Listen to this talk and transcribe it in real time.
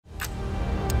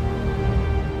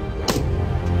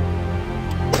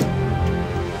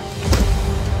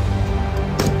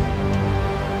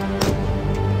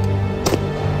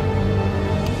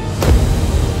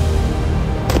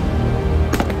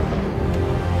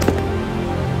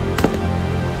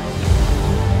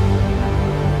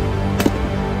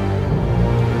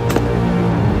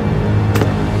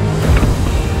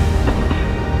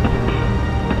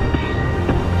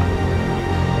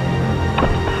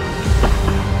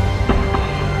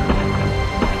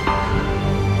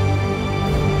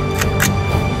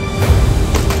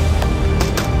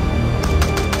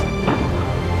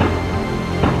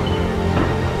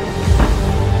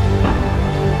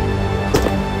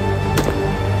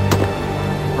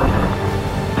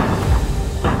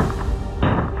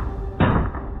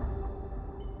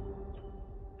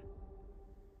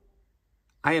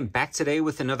I am back today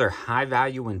with another high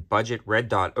value and budget red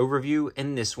dot overview,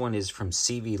 and this one is from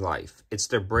CVLIFE. It's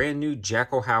their brand new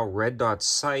JackalHowl red dot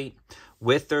sight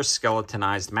with their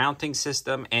skeletonized mounting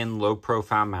system and low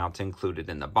profile mount included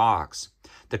in the box.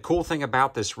 The cool thing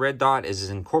about this red dot is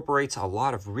it incorporates a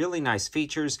lot of really nice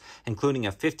features, including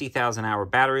a 50,000 hour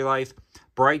battery life,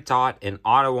 bright dot and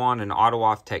auto on and auto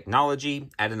off technology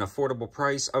at an affordable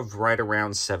price of right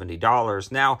around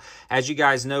 $70. Now, as you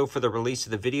guys know, for the release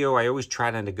of the video, I always try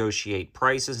to negotiate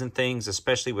prices and things,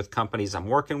 especially with companies I'm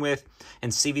working with.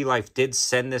 And CVLIFE did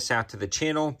send this out to the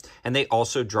channel, and they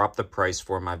also dropped the price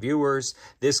for my viewers.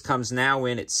 This comes now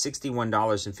in at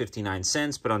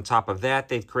 $61.59, but on top of that,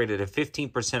 they've created a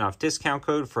 15% off discount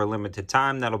code for a limited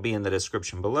time. That'll be in the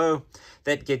description below.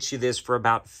 That gets you this for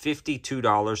about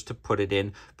 $52 to put it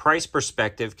in price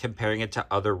perspective, comparing it to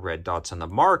other red dots on the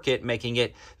market, making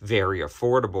it very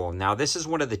affordable. Now, this is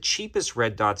one of the cheapest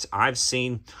red dots I've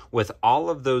seen with all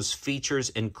of those features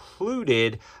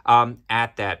included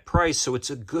at that price. So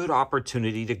it's a good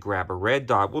opportunity to grab a red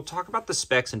dot. We'll talk about the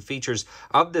specs and features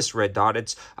of this red dot.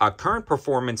 It's current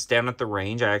performance down at the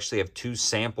range. I actually have 2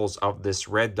 samples of this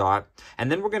red dot.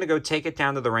 And then we're going to go take it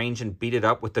down to the range and beat it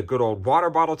up with the good old water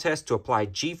bottle test to apply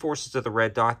G-forces to the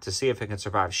red dot to see if it can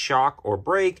survive shock or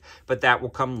break, but that will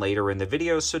come later in the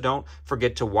video, so don't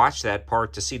forget to watch that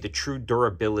part to see the true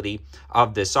durability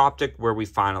of this optic where we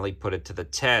finally put it to the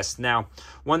test. Now,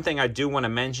 one thing I do want to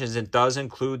mention is it does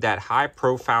include that high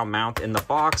profile mount in the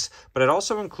box, but it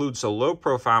also includes a low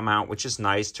profile mount, which is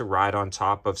nice to ride on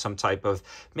top of some type of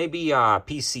maybe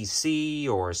PCC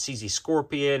or CZ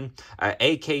Scorpion,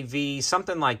 AKV,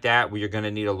 something like that, where you're going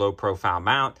to need a low profile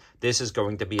mount. This is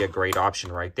going to be a great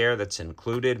option right there that's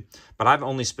included, but I've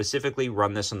only specifically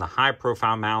run this on the high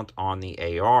profile mount on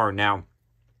the AR. Now,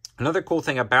 another cool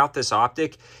thing about this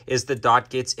optic is the dot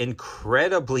gets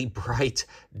incredibly bright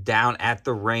down at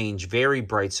the range, very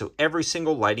bright. So every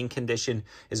single lighting condition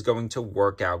is going to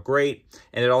work out great.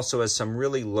 And it also has some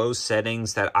really low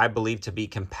settings that I believe to be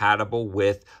compatible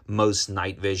with most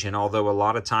night vision. Although a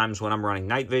lot of times when I'm running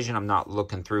night vision, I'm not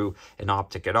looking through an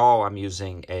optic at all. I'm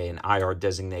using an IR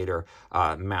designator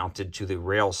mounted to the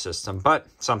rail system, but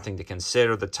something to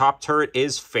consider. The top turret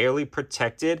is fairly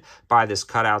protected by this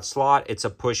cutout slot. It's a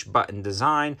push button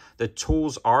design. The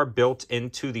tools are built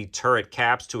into the turret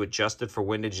caps to adjust it for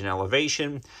windage and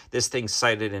elevation. This thing's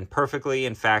sighted in perfectly.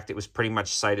 In fact, it was pretty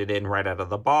much sighted in right out of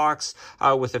the box.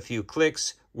 With a few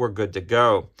clicks, we're good to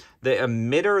go. The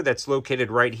emitter that's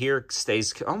located right here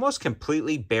stays almost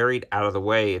completely buried out of the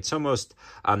way. It's almost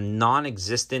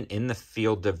non-existent in the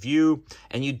field of view,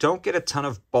 and you don't get a ton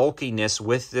of bulkiness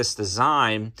with this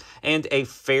design, and a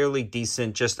fairly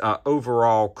decent, just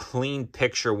overall clean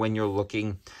picture when you're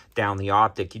looking down the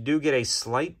optic. You do get a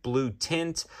slight blue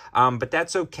tint, but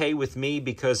that's okay with me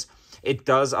because it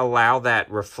does allow that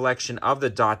reflection of the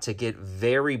dot to get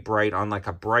very bright on like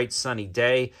a bright sunny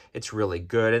day. It's really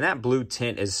good. And that blue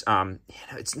tint is,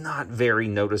 it's not very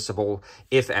noticeable,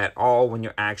 if at all, when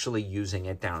you're actually using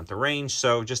it down at the range.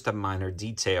 So just a minor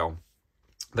detail.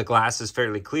 The glass is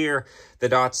fairly clear. The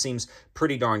dot seems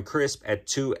pretty darn crisp at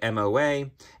 2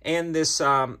 MOA. And this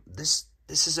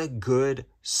is a good,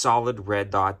 solid red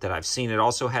dot that I've seen. It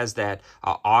also has that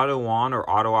auto on or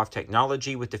auto off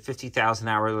technology with the 50,000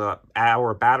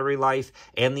 hour battery life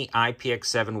and the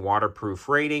IPX7 waterproof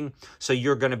rating. So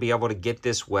you're going to be able to get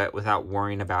this wet without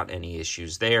worrying about any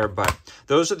issues there. But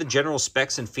those are the general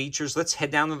specs and features. Let's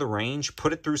head down to the range,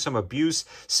 put it through some abuse,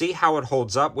 see how it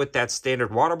holds up with that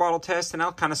standard water bottle test, and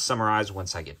I'll kind of summarize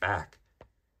once I get back.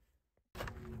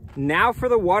 Now for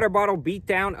the water bottle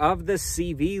beatdown of the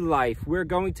CVLIFE. We're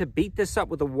going to beat this up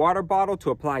with a water bottle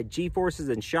to apply G-forces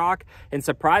and shock. And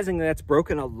surprisingly, that's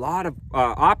broken a lot of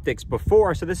optics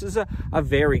before, so this is a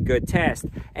very good test.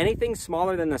 Anything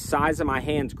smaller than the size of my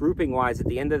hands grouping-wise at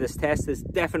the end of this test is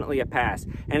definitely a pass.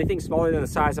 Anything smaller than the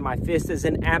size of my fist is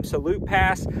an absolute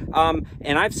pass.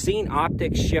 And I've seen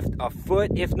optics shift a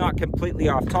foot, if not completely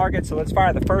off target. So let's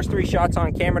fire the first 3 shots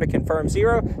on camera to confirm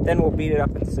 0, then we'll beat it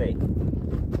up and see.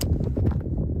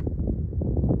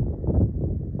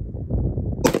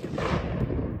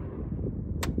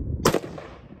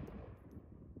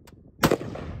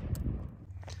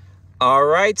 All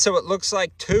right, so it looks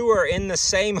like 2 are in the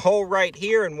same hole right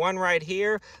here and 1 right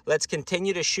here. Let's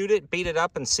continue to shoot it, beat it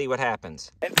up, and see what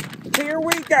happens. And here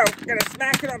we go. We're gonna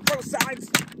smack it on both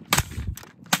sides.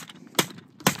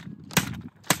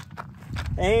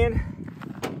 And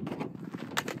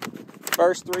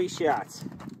first 3 shots.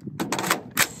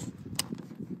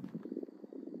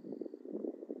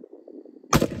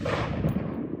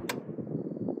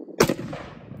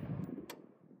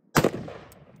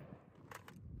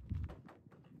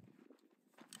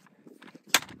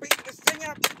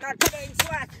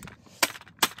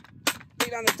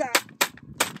 down the top,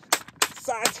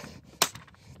 sides.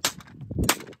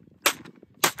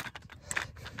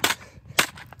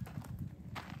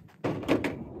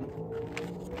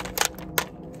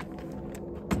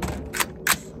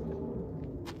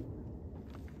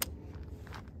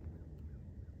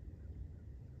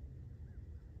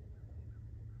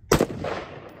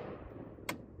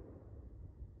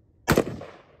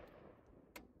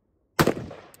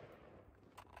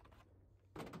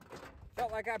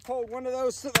 Felt like I pulled one of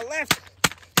those to the left.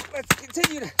 Let's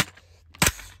continue to...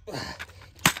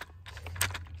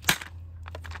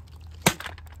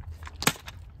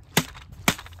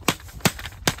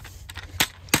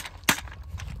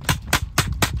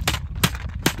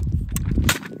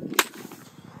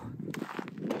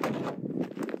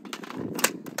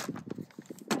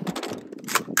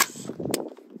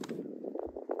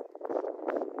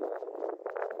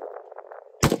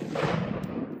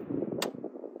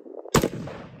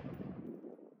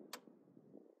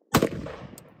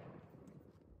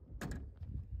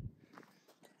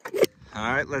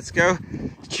 All right, let's go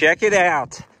check it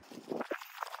out.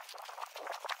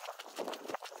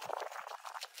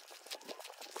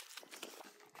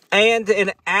 And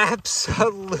an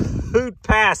absolute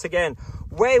pass. Again,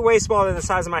 way smaller than the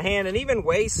size of my hand and even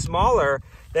way smaller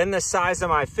than the size of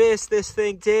my fist. This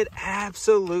thing did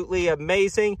absolutely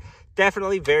amazing.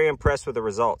 Definitely very impressed with the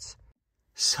results.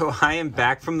 So I am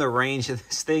back from the range and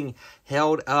this thing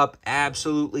held up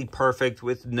absolutely perfect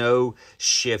with no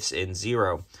shifts in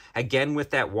zero. Again, with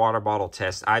that water bottle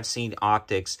test, I've seen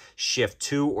optics shift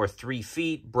 2 or 3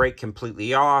 feet, break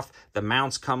completely off, the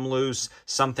mounts come loose,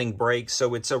 something breaks.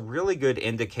 So it's a really good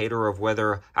indicator of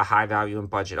whether a high value and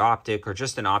budget optic or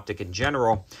just an optic in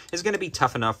general is going to be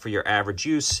tough enough for your average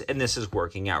use, and this is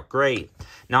working out great.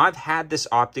 Now, I've had this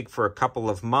optic for a couple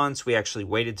of months. We actually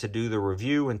waited to do the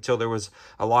review until there was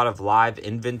a lot of live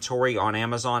inventory on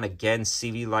Amazon. Again,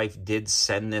 CVLIFE did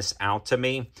send this out to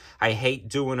me. I hate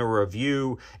doing a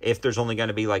review if there's only going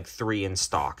to be like 3 in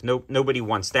stock. Nobody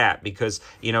wants that because,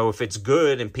 you know, if it's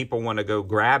good and people want to go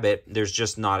grab it, there's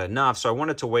just not enough. So I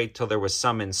wanted to wait till there was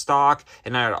some in stock,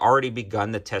 and I had already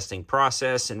begun the testing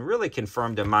process and really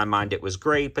confirmed in my mind it was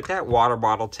great. But that water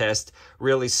bottle test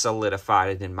really solidified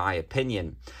it in my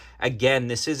opinion. Again,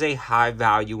 this is a high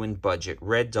value and budget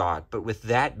red dot, but with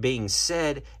that being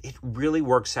said, it really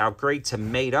works out great to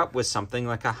mate up with something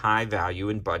like a high value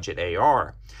and budget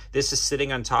AR. This is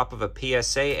sitting on top of a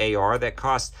PSA AR that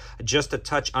costs just a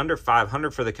touch under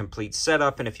 $500 for the complete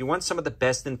setup. And if you want some of the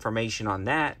best information on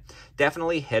that,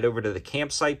 definitely head over to the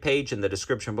campsite page in the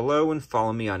description below and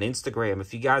follow me on Instagram.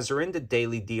 If you guys are into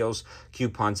daily deals,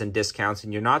 coupons, and discounts,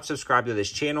 and you're not subscribed to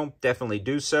this channel, definitely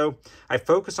do so. I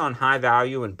focus on high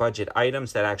value and budget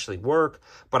items that actually work,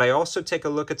 but I also take a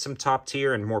look at some top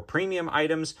tier and more premium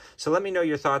items. So let me know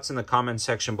your thoughts in the comment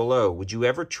section below. Would you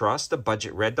ever trust a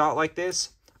budget red dot like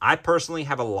this? I personally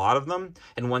have a lot of them,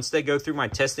 and once they go through my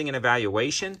testing and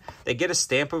evaluation, they get a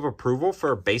stamp of approval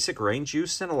for basic range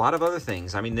use and a lot of other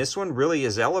things. I mean, this one really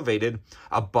is elevated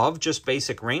above just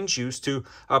basic range use to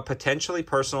a potentially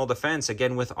personal defense,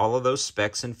 again, with all of those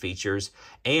specs and features,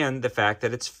 and the fact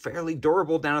that it's fairly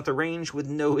durable down at the range with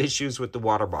no issues with the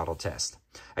water bottle test.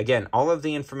 Again, all of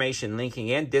the information,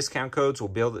 linking, and discount codes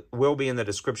will be in the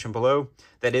description below.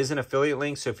 That is an affiliate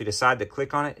link, so if you decide to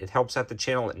click on it, it helps out the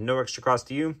channel at no extra cost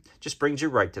to you. Just brings you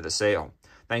right to the sale.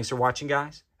 Thanks for watching,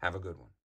 guys. Have a good one.